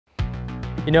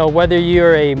You know, whether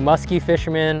you're a musky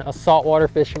fisherman, a saltwater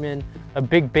fisherman, a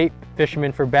big bait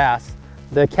fisherman for bass,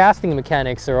 the casting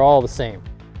mechanics are all the same.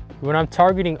 When I'm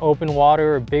targeting open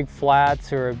water or big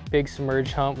flats or a big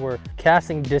submerged hump where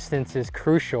casting distance is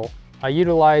crucial, I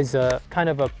utilize a kind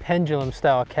of a pendulum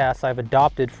style cast I've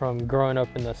adopted from growing up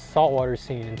in the saltwater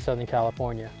scene in Southern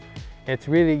California. It's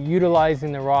really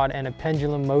utilizing the rod and a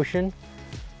pendulum motion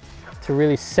to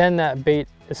really send that bait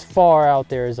as far out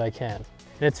there as I can.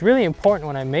 And it's really important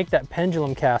when I make that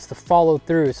pendulum cast to follow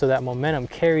through so that momentum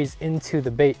carries into the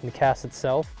bait and the cast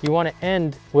itself. You want to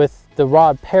end with the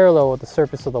rod parallel with the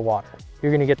surface of the water.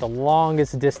 You're going to get the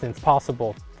longest distance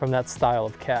possible from that style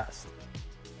of cast.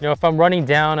 You know, if I'm running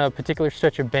down a particular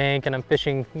stretch of bank and I'm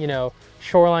fishing, you know,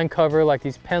 shoreline cover like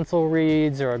these pencil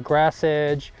reeds or a grass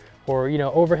edge or, you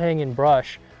know, overhanging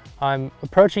brush, I'm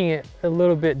approaching it a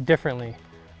little bit differently.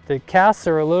 The casts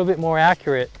are a little bit more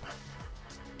accurate,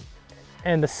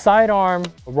 and the sidearm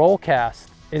roll cast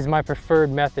is my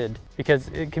preferred method because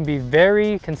it can be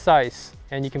very concise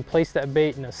and you can place that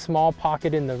bait in a small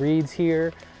pocket in the reeds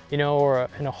here, you know, or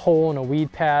in a hole in a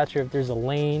weed patch, or if there's a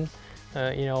lane,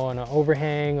 you know, on an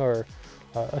overhang or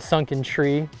a sunken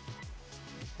tree.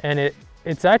 And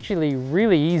it's actually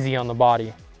really easy on the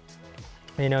body.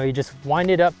 You know, you just wind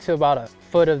it up to about a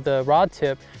foot of the rod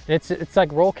tip, and it's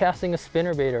like roll casting a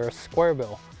spinnerbait or a square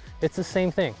bill. It's the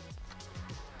same thing.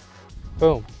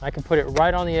 Boom, I can put it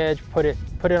right on the edge, put it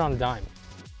on a dime.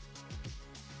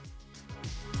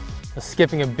 Now,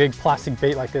 skipping a big plastic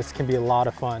bait like this can be a lot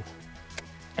of fun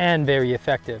and very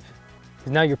effective,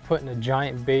 because now you're putting a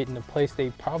giant bait in a place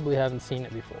they probably haven't seen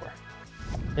it before.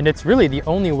 And it's really the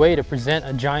only way to present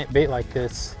a giant bait like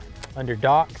this under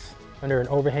docks, under an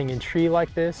overhanging tree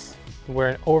like this, where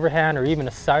an overhand or even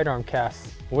a sidearm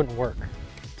cast wouldn't work.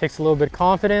 It takes a little bit of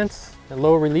confidence, a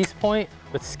low release point,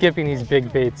 but skipping these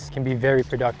big baits can be very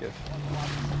productive.